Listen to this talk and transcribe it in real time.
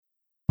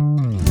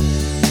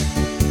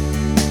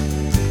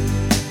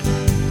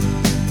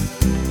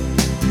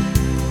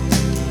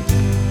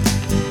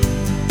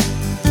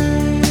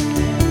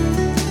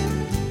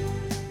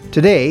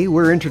Today,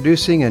 we're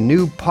introducing a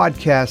new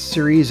podcast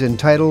series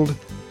entitled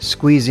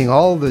Squeezing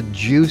All the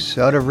Juice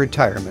Out of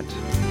Retirement.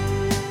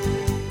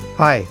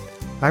 Hi,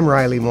 I'm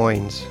Riley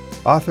Moynes,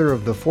 author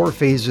of The 4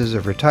 Phases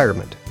of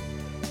Retirement.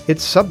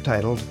 It's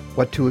subtitled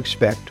What to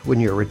Expect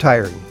When You're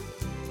Retiring.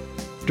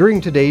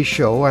 During today's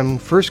show, I'm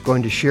first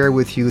going to share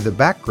with you the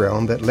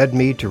background that led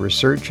me to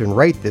research and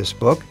write this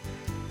book.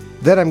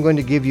 Then I'm going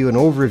to give you an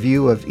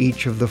overview of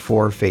each of the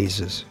 4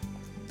 phases.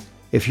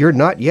 If you're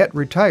not yet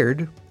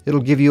retired, it'll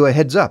give you a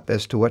heads up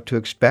as to what to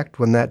expect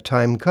when that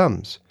time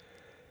comes.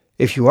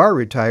 If you are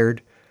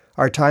retired,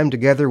 our time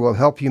together will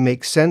help you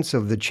make sense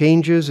of the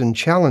changes and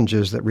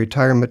challenges that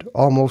retirement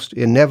almost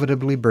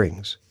inevitably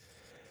brings.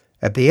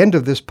 At the end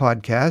of this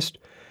podcast,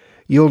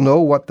 you'll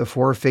know what the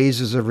 4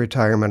 phases of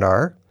retirement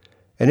are,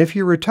 and if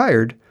you're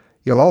retired,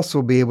 you'll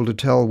also be able to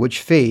tell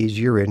which phase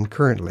you're in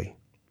currently.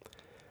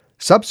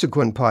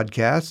 Subsequent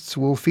podcasts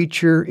will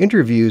feature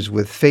interviews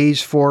with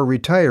Phase 4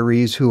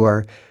 retirees who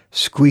are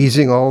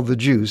squeezing all the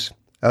juice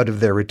out of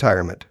their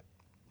retirement.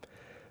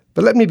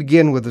 But let me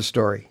begin with a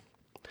story.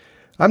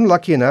 I'm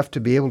lucky enough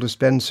to be able to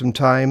spend some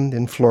time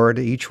in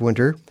Florida each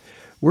winter.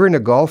 We're in a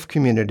golf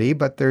community,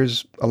 but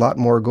there's a lot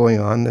more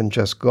going on than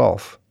just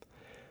golf.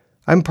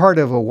 I'm part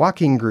of a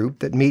walking group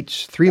that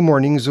meets 3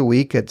 mornings a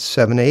week at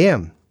 7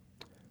 a.m.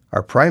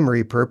 Our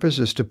primary purpose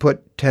is to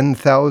put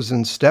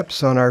 10,000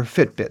 steps on our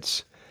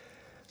Fitbits.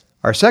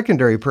 Our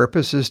secondary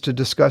purpose is to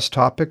discuss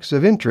topics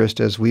of interest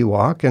as we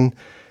walk, and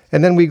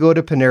then we go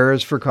to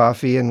Panera's for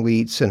coffee and we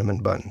eat cinnamon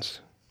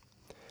buns.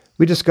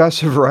 We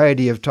discuss a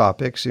variety of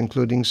topics,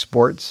 including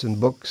sports and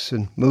books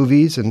and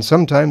movies and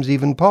sometimes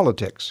even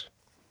politics.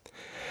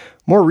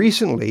 More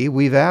recently,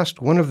 we've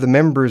asked one of the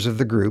members of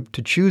the group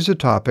to choose a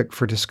topic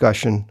for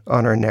discussion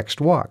on our next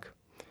walk.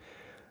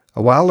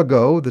 A while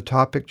ago, the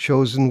topic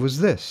chosen was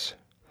this: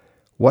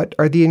 what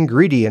are the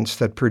ingredients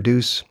that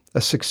produce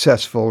a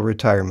successful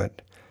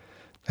retirement?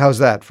 How's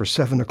that for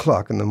 7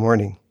 o'clock in the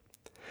morning?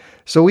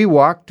 So we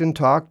walked and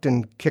talked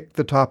and kicked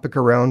the topic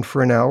around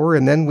for an hour,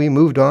 and then we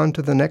moved on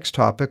to the next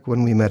topic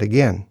when we met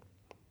again.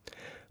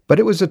 But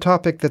it was a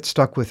topic that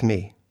stuck with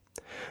me.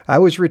 I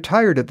was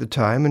retired at the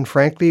time and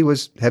frankly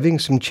was having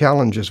some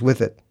challenges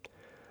with it.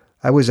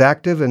 I was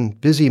active and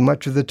busy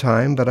much of the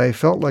time, but I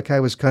felt like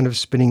I was kind of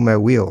spinning my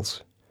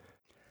wheels.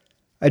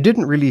 I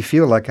didn't really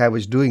feel like I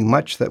was doing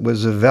much that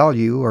was of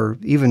value or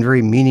even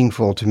very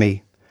meaningful to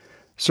me.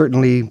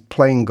 Certainly,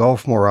 playing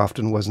golf more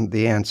often wasn't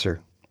the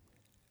answer.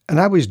 And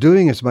I was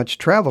doing as much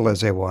travel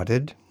as I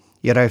wanted,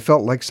 yet I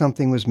felt like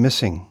something was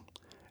missing,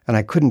 and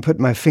I couldn't put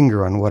my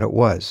finger on what it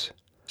was.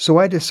 So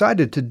I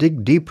decided to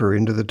dig deeper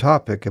into the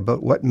topic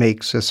about what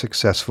makes a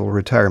successful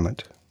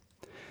retirement.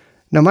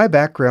 Now, my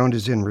background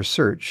is in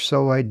research,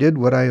 so I did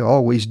what I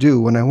always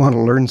do when I want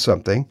to learn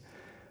something.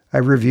 I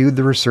reviewed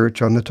the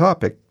research on the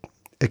topic,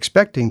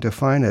 expecting to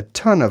find a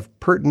ton of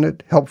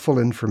pertinent, helpful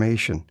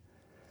information.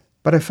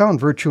 But I found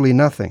virtually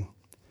nothing.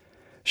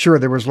 Sure,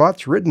 there was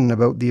lots written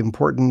about the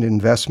important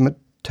investment,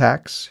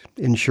 tax,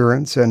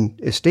 insurance, and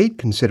estate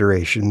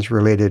considerations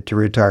related to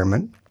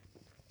retirement,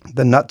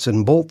 the nuts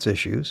and bolts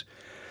issues.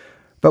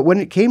 But when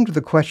it came to the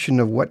question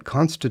of what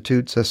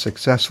constitutes a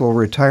successful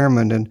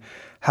retirement and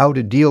how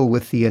to deal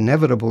with the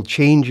inevitable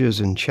changes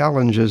and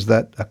challenges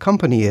that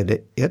accompany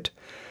it,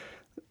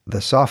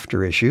 the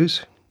softer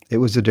issues, it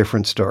was a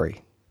different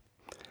story.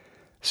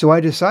 So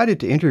I decided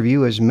to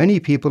interview as many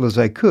people as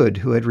I could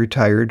who had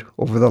retired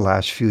over the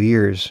last few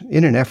years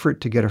in an effort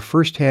to get a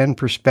first-hand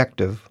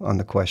perspective on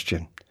the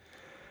question.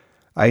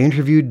 I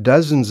interviewed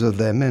dozens of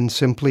them and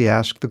simply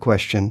asked the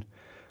question,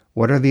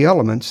 what are the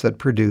elements that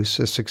produce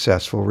a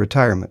successful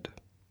retirement?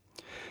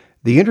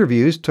 The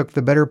interviews took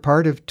the better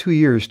part of 2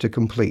 years to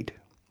complete.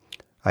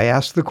 I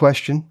asked the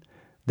question,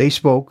 they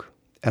spoke,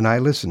 and I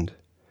listened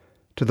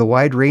to the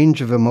wide range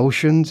of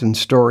emotions and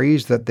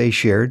stories that they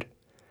shared.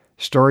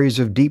 Stories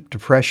of deep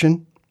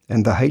depression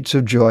and the heights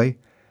of joy,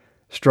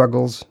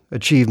 struggles,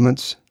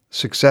 achievements,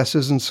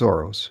 successes, and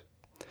sorrows.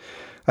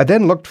 I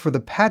then looked for the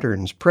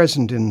patterns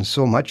present in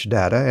so much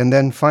data and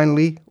then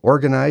finally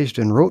organized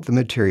and wrote the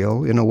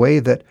material in a way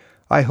that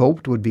I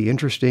hoped would be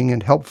interesting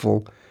and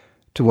helpful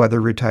to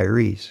other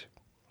retirees.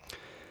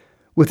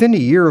 Within a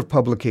year of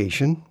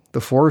publication,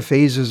 The 4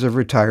 Phases of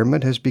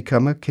Retirement has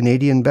become a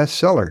Canadian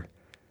bestseller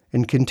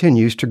and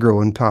continues to grow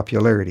in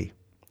popularity.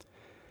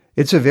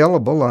 It's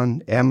available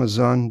on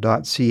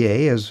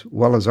Amazon.ca as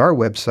well as our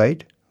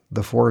website,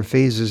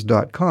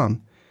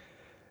 the4phases.com,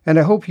 and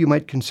I hope you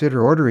might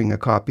consider ordering a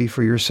copy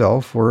for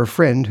yourself or a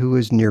friend who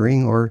is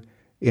nearing or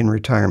in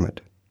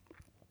retirement.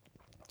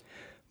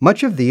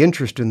 Much of the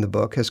interest in the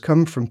book has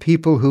come from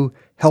people who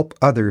help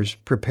others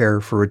prepare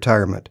for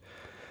retirement: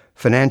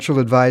 financial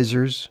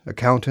advisors,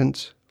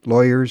 accountants,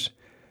 lawyers,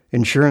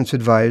 insurance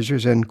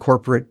advisors, and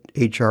corporate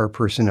HR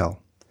personnel.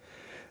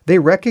 They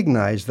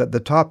recognize that the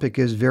topic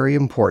is very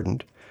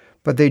important,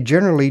 but they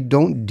generally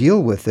don't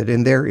deal with it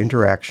in their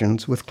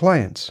interactions with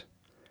clients.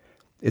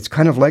 It's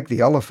kind of like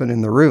the elephant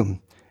in the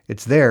room.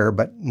 It's there,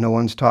 but no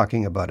one's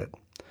talking about it.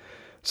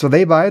 So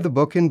they buy the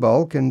book in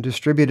bulk and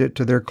distribute it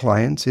to their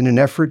clients in an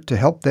effort to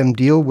help them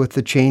deal with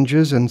the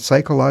changes and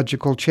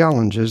psychological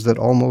challenges that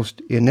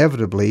almost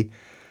inevitably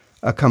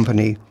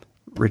accompany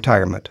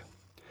retirement.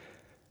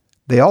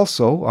 They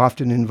also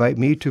often invite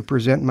me to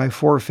present my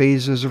 4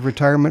 phases of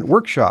retirement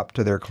workshop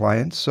to their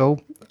clients, so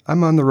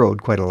I'm on the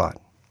road quite a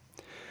lot.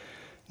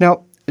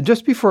 Now,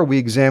 just before we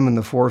examine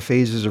the 4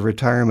 phases of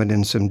retirement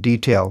in some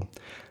detail,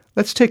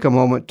 let's take a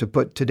moment to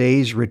put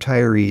today's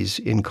retirees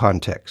in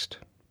context.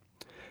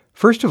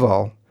 First of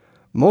all,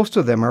 most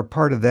of them are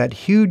part of that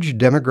huge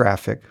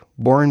demographic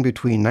born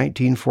between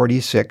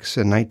 1946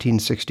 and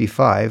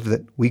 1965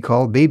 that we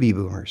call baby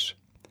boomers.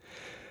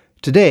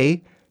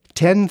 Today,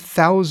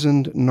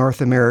 10,000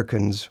 North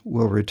Americans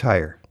will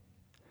retire.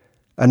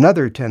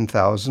 Another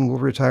 10,000 will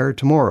retire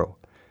tomorrow,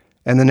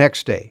 and the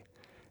next day,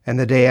 and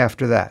the day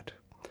after that,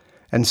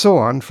 and so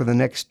on for the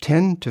next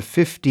 10 to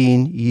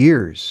 15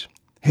 years.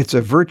 It's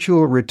a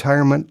virtual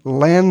retirement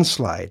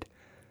landslide,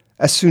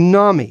 a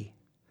tsunami.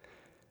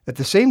 At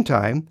the same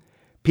time,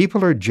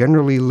 people are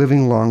generally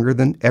living longer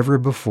than ever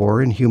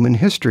before in human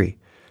history,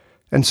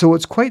 and so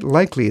it's quite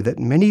likely that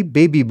many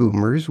baby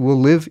boomers will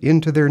live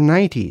into their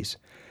 90s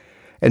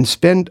and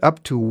spend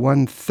up to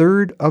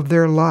 1/3 of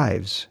their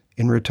lives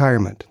in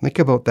retirement. Think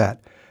about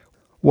that.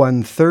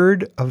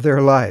 1/3 of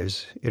their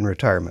lives in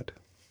retirement.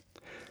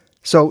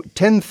 So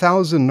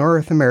 10,000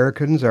 North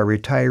Americans are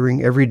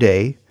retiring every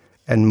day,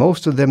 and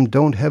most of them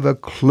don't have a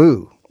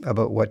clue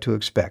about what to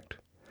expect,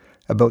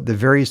 about the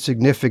very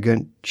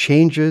significant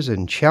changes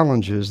and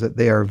challenges that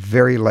they are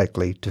very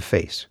likely to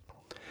face.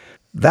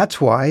 That's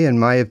why, in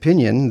my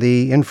opinion,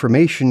 the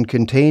information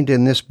contained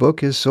in this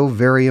book is so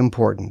very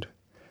important.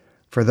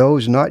 For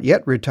those not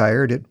yet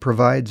retired, it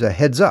provides a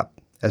heads up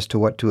as to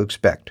what to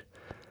expect.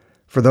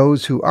 For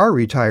those who are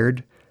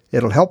retired,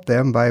 it'll help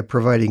them by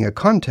providing a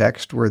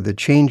context where the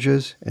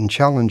changes and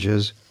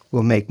challenges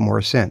will make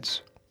more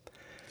sense.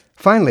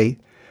 Finally,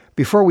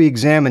 before we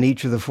examine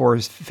each of the 4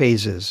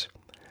 phases,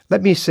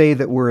 let me say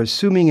that we're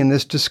assuming in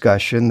this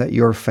discussion that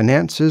your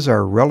finances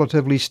are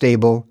relatively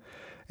stable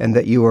and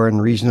that you are in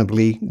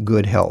reasonably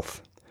good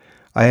health.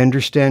 I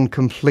understand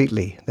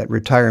completely that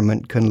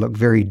retirement can look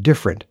very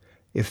different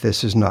if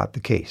this is not the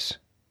case.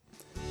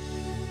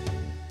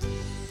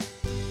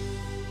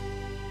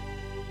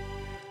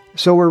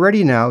 So we're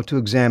ready now to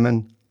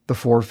examine the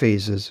 4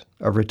 phases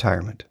of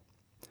retirement.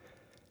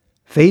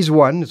 Phase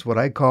 1 is what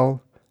I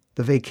call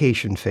the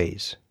vacation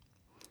phase.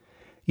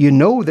 You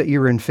know that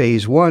you're in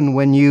phase 1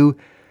 when you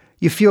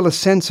feel a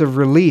sense of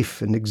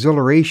relief and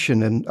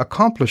exhilaration and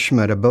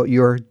accomplishment about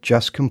your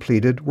just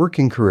completed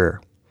working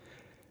career.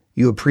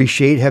 You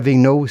appreciate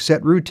having no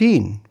set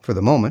routine for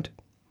the moment.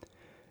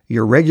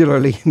 You're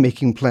regularly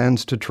making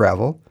plans to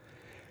travel.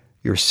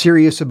 You're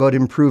serious about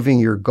improving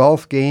your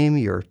golf game,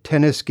 your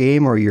tennis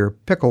game, or your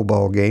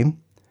pickleball game.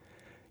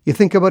 You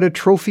think about a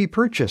trophy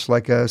purchase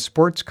like a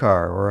sports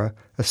car or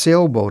a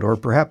sailboat or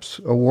perhaps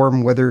a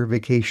warm weather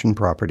vacation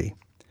property.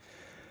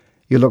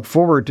 You look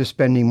forward to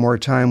spending more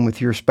time with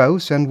your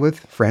spouse and with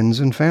friends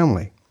and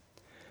family.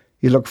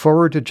 You look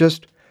forward to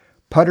just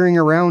puttering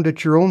around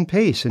at your own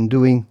pace and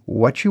doing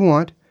what you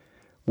want,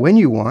 when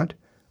you want,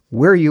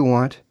 where you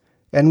want,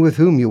 and with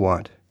whom you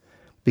want.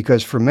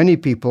 Because for many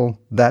people,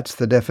 that's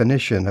the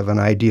definition of an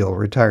ideal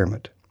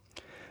retirement.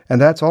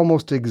 And that's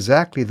almost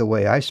exactly the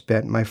way I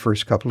spent my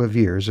first couple of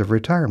years of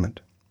retirement.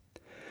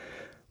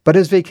 But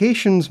as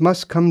vacations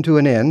must come to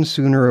an end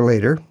sooner or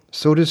later,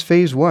 so does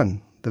phase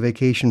 1, the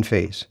vacation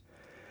phase.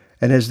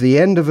 And as the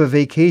end of a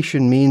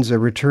vacation means a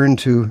return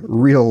to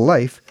real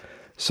life,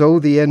 so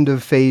the end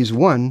of phase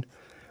 1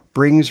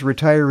 brings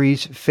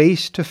retirees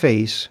face to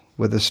face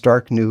with a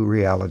stark new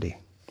reality.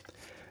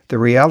 The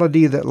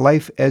reality that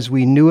life as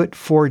we knew it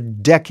for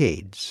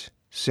decades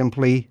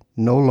simply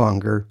no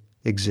longer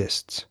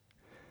exists.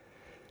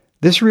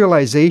 This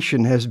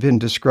realization has been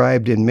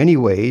described in many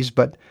ways,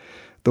 but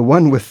the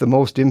one with the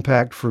most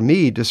impact for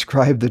me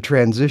described the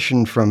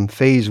transition from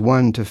phase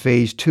 1 to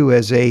phase 2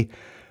 as a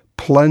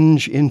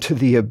plunge into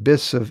the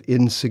abyss of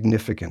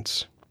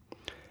insignificance.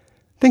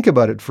 Think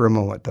about it for a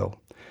moment, though.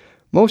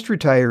 Most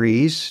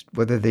retirees,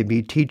 whether they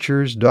be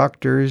teachers,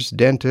 doctors,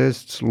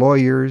 dentists,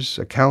 lawyers,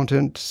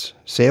 accountants,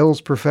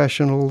 sales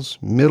professionals,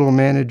 middle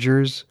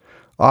managers,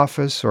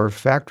 office or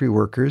factory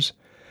workers,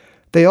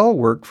 they all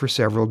work for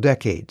several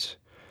decades.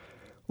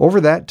 Over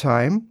that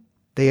time,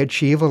 they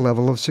achieve a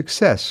level of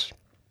success,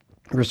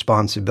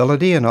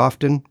 responsibility, and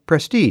often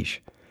prestige.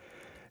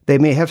 They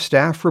may have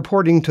staff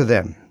reporting to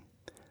them.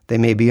 They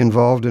may be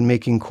involved in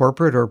making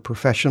corporate or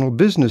professional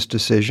business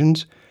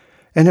decisions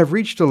and have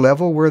reached a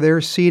level where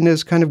they're seen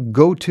as kind of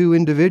go-to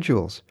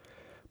individuals,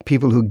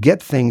 people who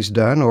get things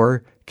done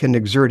or can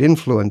exert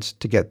influence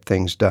to get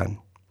things done.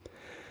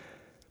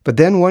 But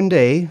then one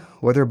day,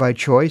 whether by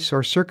choice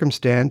or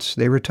circumstance,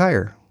 they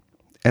retire,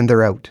 and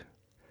they're out.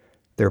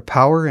 Their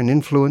power and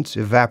influence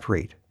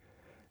evaporate,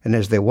 and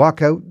as they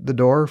walk out the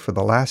door for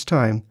the last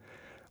time,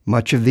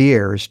 much of the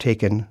air is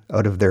taken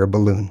out of their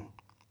balloon.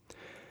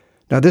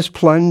 Now, this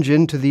plunge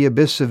into the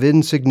abyss of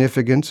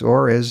insignificance,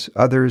 or as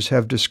others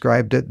have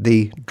described it,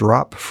 the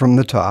drop from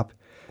the top,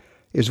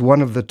 is one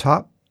of the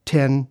top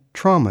 10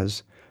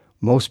 traumas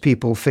most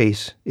people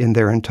face in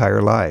their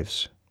entire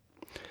lives.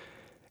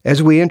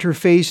 As we enter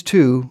phase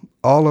 2,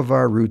 all of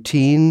our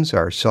routines,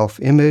 our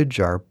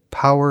self-image, our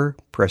power,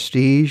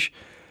 prestige,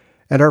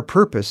 and our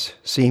purpose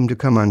seem to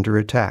come under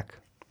attack.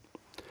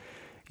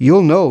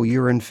 You'll know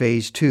you're in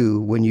phase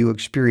 2 when you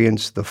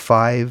experience the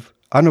 5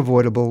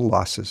 unavoidable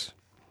losses.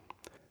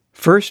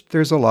 First,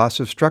 there's a loss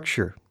of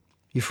structure.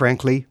 You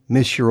frankly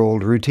miss your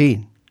old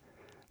routine.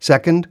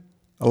 Second,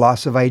 a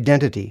loss of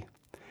identity.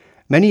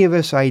 Many of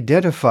us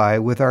identify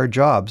with our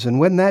jobs, and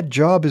when that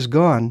job is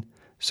gone,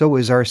 so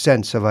is our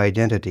sense of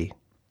identity.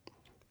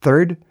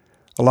 Third,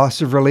 a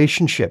loss of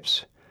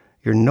relationships.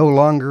 You're no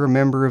longer a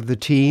member of the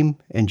team,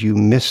 and you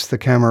miss the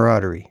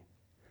camaraderie.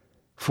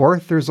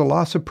 Fourth, there's a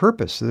loss of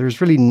purpose.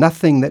 There's really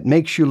nothing that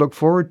makes you look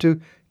forward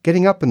to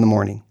getting up in the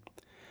morning.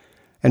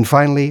 And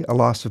finally, a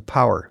loss of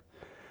power.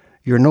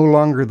 You're no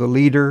longer the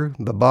leader,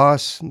 the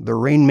boss, the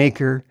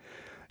rainmaker.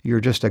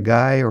 You're just a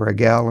guy or a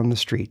gal on the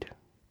street.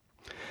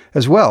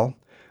 As well,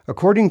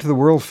 according to the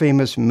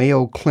world-famous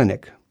Mayo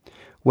Clinic,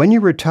 when you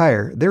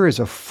retire, there is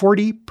a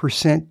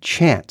 40%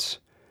 chance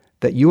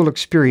that you will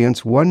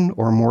experience one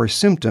or more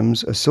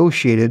symptoms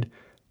associated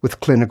with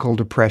clinical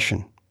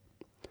depression.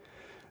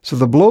 So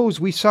the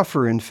blows we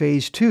suffer in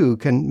phase 2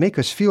 can make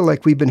us feel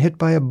like we've been hit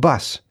by a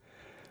bus.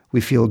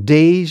 We feel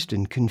dazed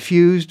and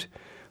confused.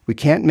 We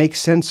can't make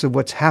sense of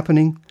what's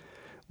happening.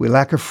 We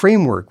lack a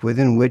framework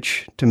within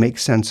which to make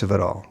sense of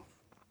it all.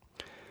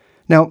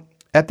 Now,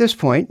 at this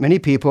point, many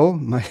people,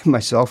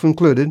 myself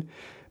included,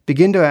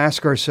 begin to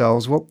ask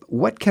ourselves, well,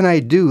 what can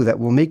I do that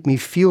will make me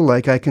feel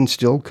like I can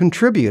still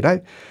contribute?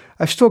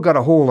 I've still got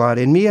a whole lot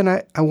in me, and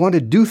I want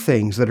to do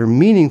things that are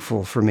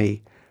meaningful for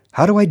me.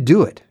 How do I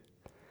do it?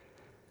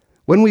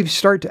 When we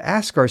start to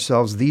ask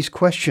ourselves these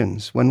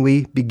questions, when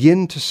we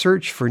begin to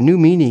search for new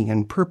meaning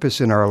and purpose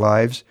in our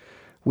lives,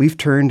 we've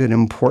turned an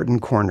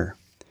important corner.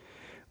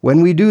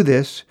 When we do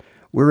this,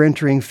 we're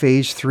entering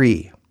phase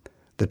 3,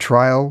 the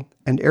trial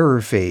and error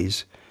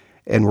phase,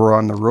 and we're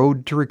on the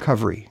road to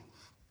recovery.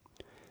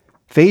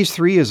 Phase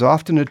 3 is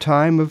often a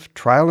time of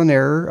trial and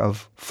error,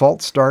 of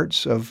false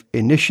starts, of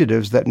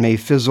initiatives that may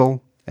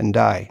fizzle and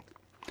die.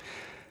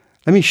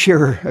 Let me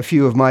share a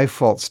few of my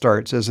false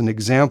starts as an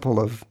example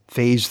of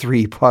phase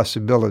 3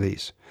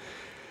 possibilities.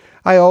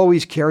 I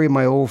always carry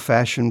my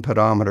old-fashioned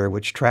pedometer,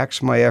 which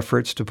tracks my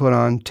efforts to put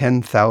on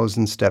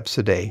 10,000 steps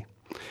a day.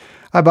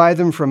 I buy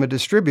them from a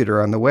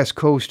distributor on the West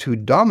Coast who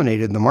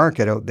dominated the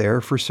market out there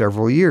for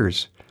several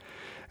years.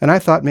 And I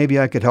thought maybe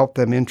I could help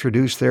them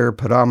introduce their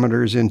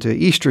pedometers into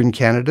Eastern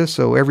Canada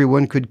so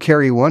everyone could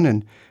carry one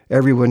and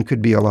everyone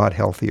could be a lot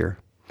healthier.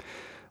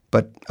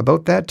 But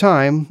about that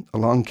time,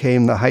 along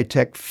came the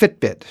high-tech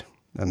Fitbit,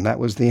 and that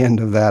was the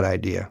end of that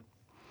idea.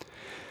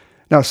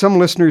 Now, some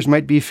listeners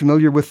might be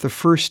familiar with the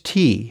First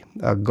Tee,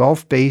 a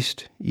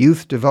golf-based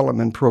youth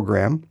development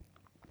program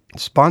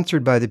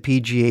sponsored by the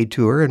PGA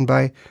Tour and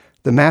by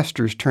the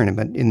Masters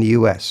Tournament in the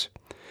U.S.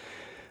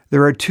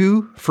 There are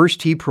 2 First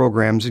Tee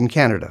programs in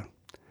Canada,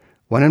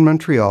 one in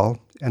Montreal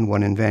and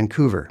one in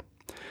Vancouver.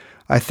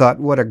 I thought,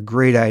 what a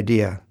great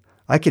idea.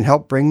 I can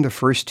help bring the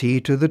First Tee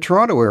to the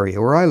Toronto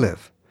area where I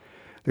live.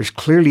 There's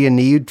clearly a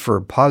need for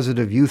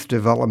positive youth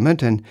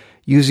development, and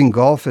using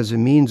golf as a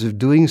means of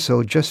doing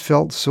so just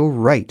felt so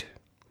right.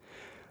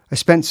 I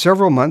spent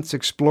several months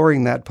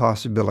exploring that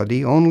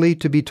possibility, only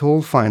to be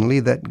told finally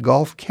that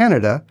Golf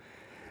Canada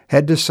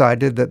had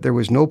decided that there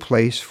was no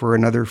place for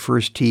another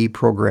First Tee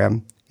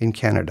program in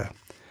Canada.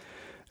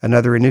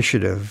 Another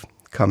initiative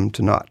come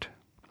to naught.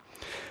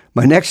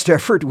 My next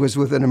effort was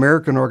with an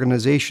American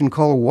organization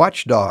called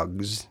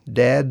Watchdogs,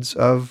 Dads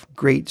of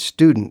Great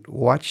Student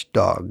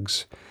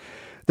Watchdogs.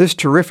 This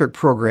terrific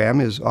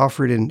program is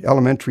offered in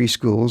elementary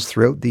schools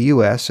throughout the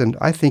U.S., and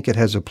I think it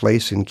has a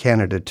place in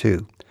Canada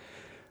too.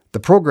 The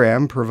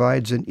program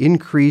provides an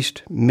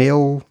increased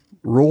male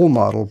role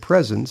model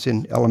presence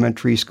in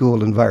elementary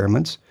school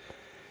environments.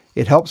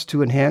 It helps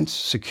to enhance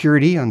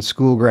security on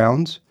school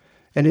grounds,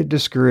 and it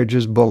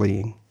discourages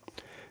bullying.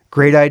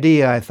 Great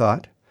idea, I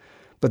thought,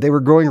 but they were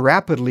growing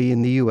rapidly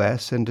in the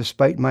U.S., and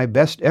despite my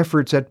best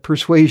efforts at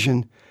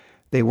persuasion,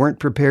 they weren't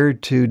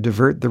prepared to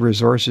divert the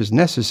resources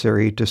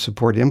necessary to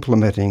support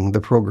implementing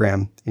the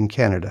program in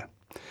Canada.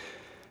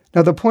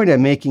 Now, the point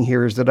I'm making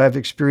here is that I've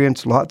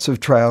experienced lots of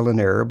trial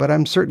and error, but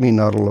I'm certainly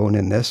not alone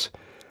in this.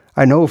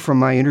 I know from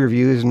my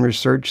interviews and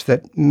research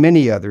that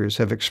many others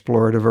have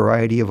explored a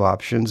variety of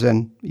options,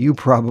 and you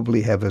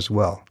probably have as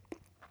well.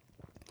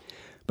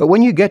 But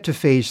when you get to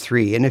phase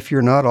 3, and if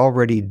you're not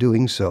already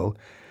doing so,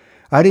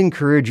 I'd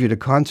encourage you to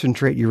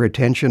concentrate your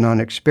attention on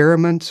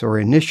experiments or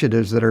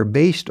initiatives that are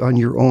based on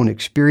your own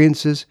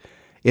experiences,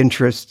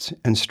 interests,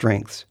 and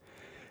strengths.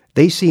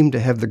 They seem to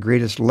have the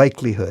greatest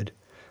likelihood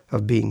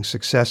of being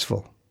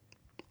successful.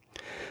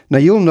 Now,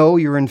 you'll know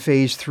you're in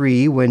phase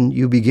 3 when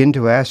you begin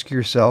to ask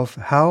yourself,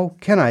 how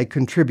can I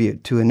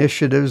contribute to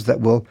initiatives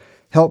that will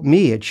help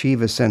me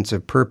achieve a sense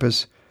of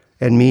purpose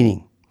and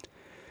meaning?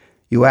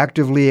 You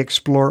actively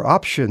explore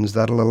options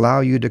that'll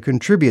allow you to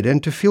contribute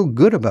and to feel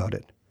good about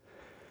it.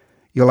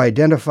 You'll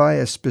identify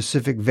a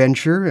specific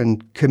venture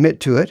and commit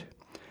to it,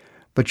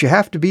 but you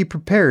have to be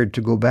prepared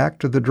to go back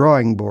to the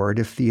drawing board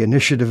if the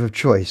initiative of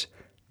choice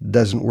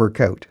doesn't work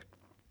out.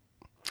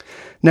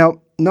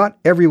 Now, not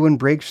everyone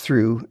breaks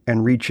through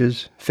and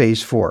reaches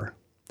Phase 4.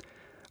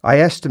 I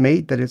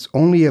estimate that it's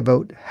only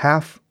about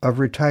half of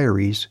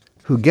retirees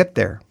who get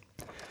there.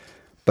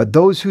 But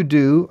those who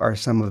do are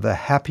some of the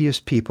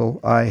happiest people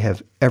I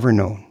have ever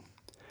known.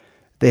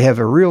 They have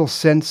a real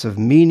sense of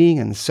meaning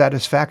and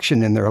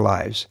satisfaction in their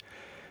lives.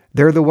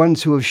 They're the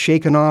ones who have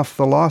shaken off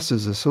the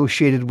losses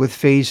associated with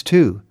Phase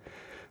 2,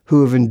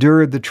 who have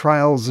endured the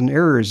trials and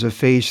errors of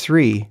Phase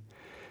 3,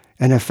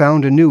 and have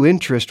found a new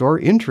interest or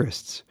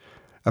interests,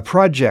 a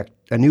project,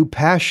 a new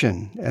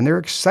passion, and they're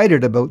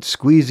excited about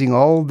squeezing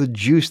all the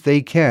juice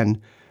they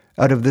can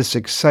out of this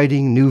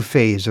exciting new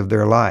phase of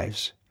their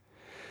lives.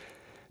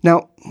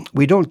 Now,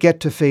 we don't get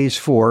to Phase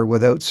 4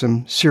 without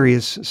some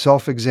serious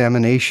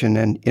self-examination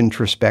and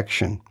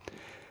introspection.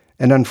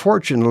 And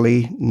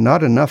unfortunately,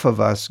 not enough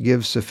of us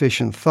give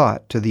sufficient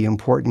thought to the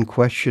important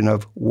question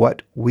of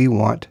what we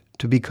want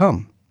to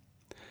become.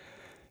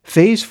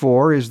 Phase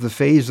 4 is the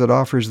phase that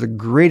offers the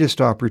greatest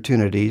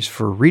opportunities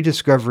for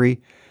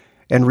rediscovery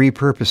and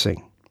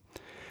repurposing.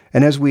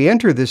 And as we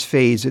enter this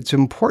phase, it's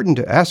important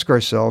to ask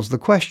ourselves the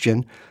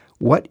question,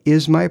 what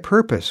is my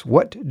purpose?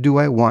 What do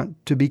I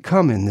want to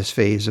become in this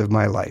phase of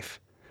my life?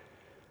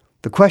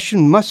 The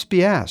question must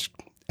be asked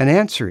and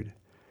answered.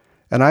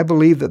 And I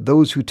believe that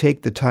those who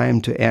take the time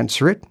to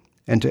answer it,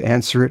 and to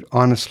answer it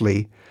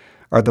honestly,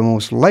 are the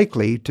most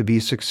likely to be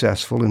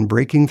successful in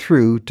breaking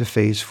through to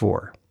Phase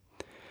 4.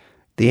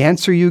 The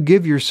answer you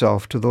give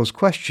yourself to those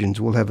questions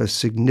will have a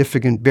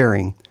significant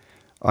bearing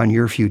on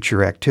your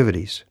future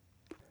activities.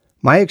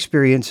 My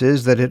experience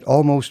is that it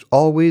almost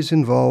always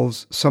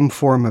involves some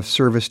form of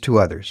service to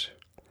others.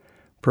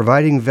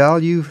 Providing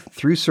value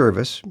through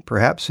service,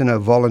 perhaps in a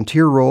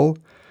volunteer role,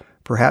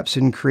 perhaps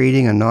in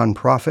creating a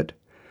nonprofit,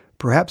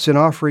 perhaps in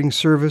offering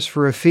service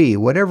for a fee,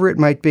 whatever it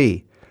might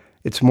be,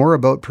 it's more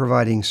about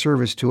providing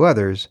service to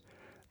others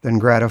than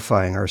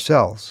gratifying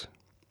ourselves.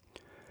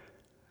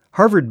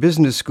 Harvard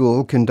Business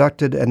School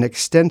conducted an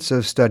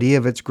extensive study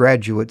of its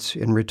graduates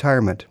in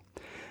retirement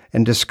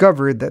and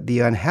discovered that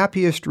the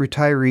unhappiest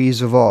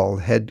retirees of all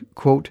had,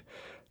 quote,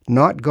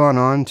 not gone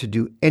on to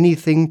do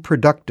anything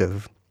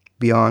productive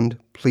beyond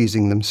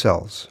pleasing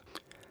themselves.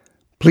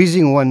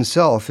 Pleasing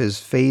oneself is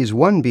Phase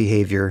 1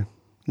 behavior,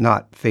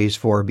 not Phase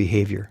 4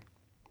 behavior.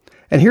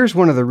 And here's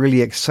one of the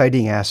really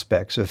exciting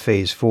aspects of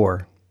Phase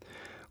 4.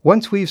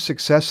 Once we've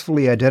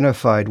successfully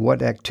identified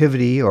what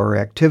activity or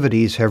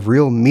activities have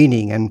real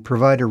meaning and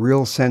provide a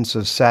real sense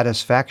of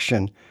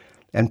satisfaction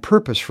and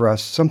purpose for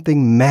us,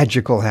 something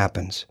magical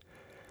happens.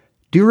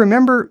 Do you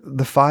remember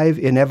the 5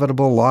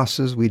 inevitable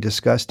losses we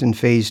discussed in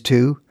Phase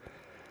 2?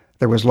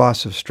 There was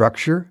loss of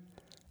structure,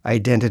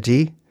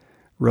 identity,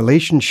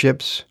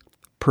 relationships,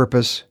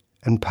 purpose,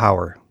 and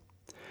power.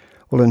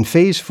 Well, in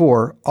Phase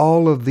 4,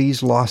 all of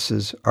these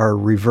losses are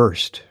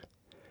reversed.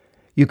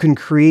 You can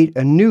create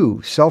a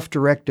new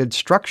self-directed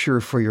structure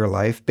for your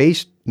life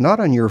based not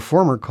on your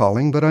former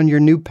calling, but on your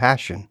new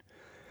passion.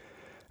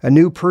 A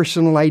new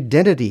personal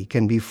identity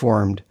can be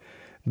formed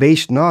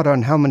based not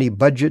on how many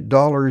budget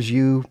dollars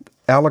you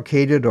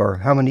allocated or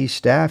how many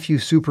staff you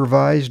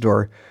supervised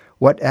or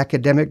what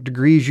academic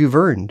degrees you've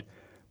earned,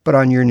 but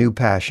on your new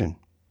passion.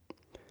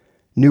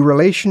 New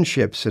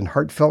relationships and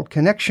heartfelt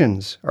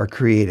connections are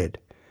created,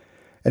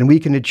 and we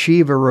can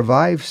achieve a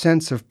revived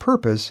sense of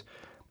purpose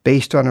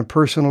based on a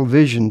personal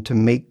vision to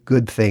make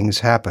good things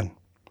happen.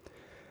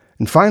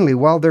 And finally,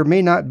 while there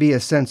may not be a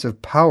sense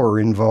of power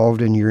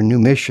involved in your new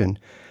mission,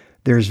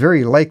 there's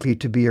very likely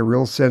to be a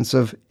real sense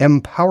of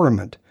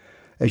empowerment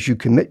as you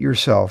commit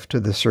yourself to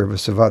the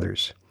service of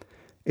others.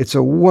 It's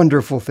a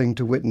wonderful thing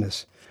to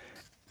witness,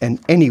 and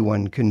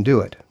anyone can do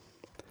it.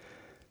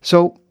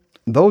 So,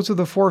 those are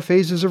the 4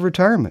 phases of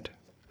retirement.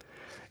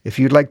 If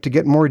you'd like to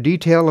get more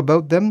detail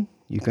about them,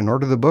 you can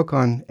order the book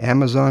on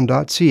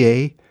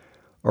Amazon.ca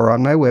or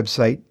on my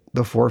website,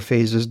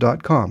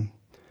 the4phases.com,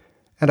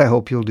 and I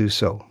hope you'll do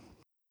so.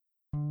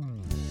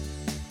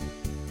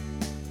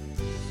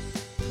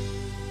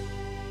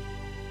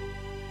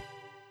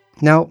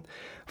 Now,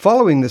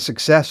 following the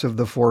success of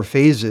the 4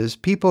 phases,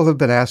 people have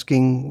been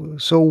asking,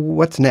 so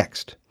what's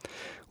next?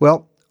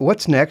 Well,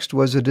 what's next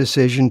was a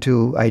decision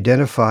to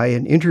identify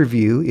and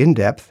interview in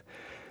depth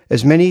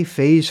as many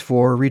Phase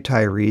 4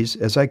 retirees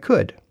as I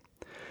could.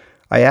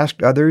 I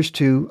asked others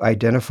to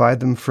identify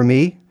them for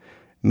me.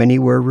 Many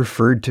were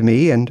referred to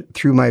me, and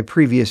through my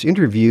previous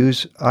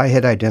interviews, I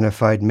had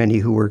identified many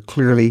who were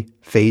clearly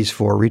Phase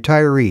 4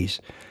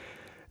 retirees.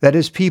 That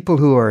is, people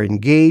who are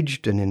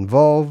engaged and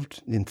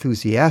involved,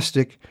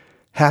 enthusiastic,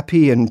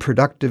 happy and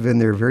productive in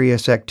their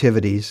various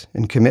activities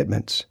and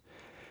commitments.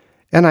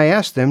 And I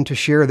asked them to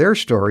share their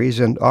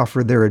stories and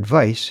offer their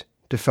advice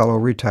to fellow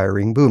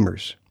retiring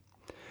boomers.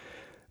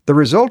 The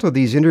result of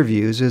these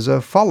interviews is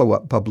a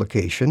follow-up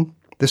publication,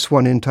 this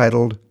one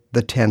entitled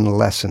The 10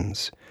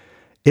 Lessons.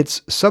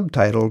 It's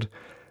subtitled,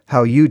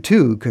 How You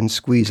Too Can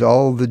Squeeze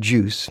All the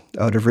Juice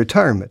Out of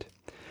Retirement.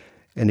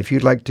 And if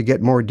you'd like to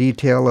get more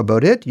detail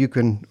about it, you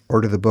can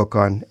order the book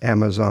on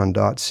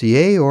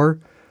Amazon.ca or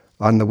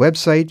on the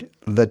website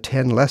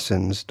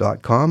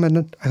the10lessons.com,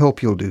 and I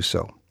hope you'll do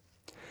so.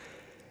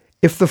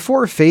 If the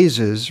 4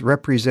 phases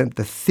represent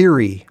the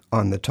theory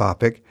on the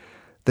topic,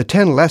 the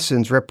 10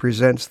 lessons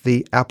represents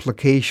the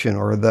application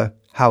or the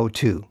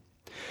how-to.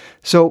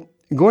 So,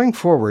 going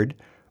forward,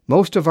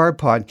 most of our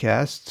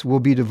podcasts will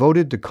be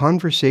devoted to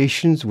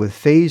conversations with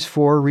Phase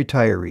 4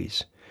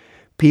 retirees,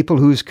 people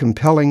whose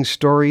compelling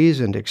stories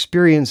and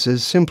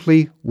experiences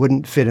simply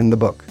wouldn't fit in the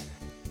book,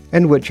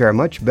 and which are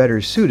much better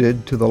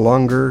suited to the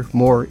longer,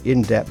 more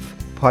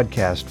in-depth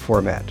podcast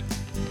format.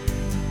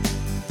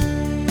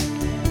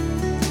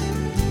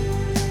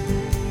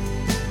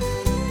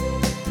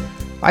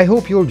 I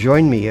hope you'll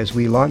join me as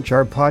we launch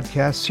our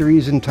podcast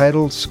series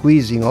entitled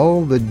Squeezing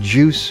All the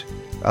Juice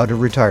Out of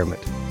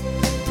Retirement.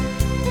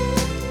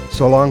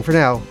 So long for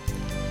now.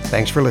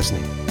 Thanks for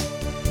listening.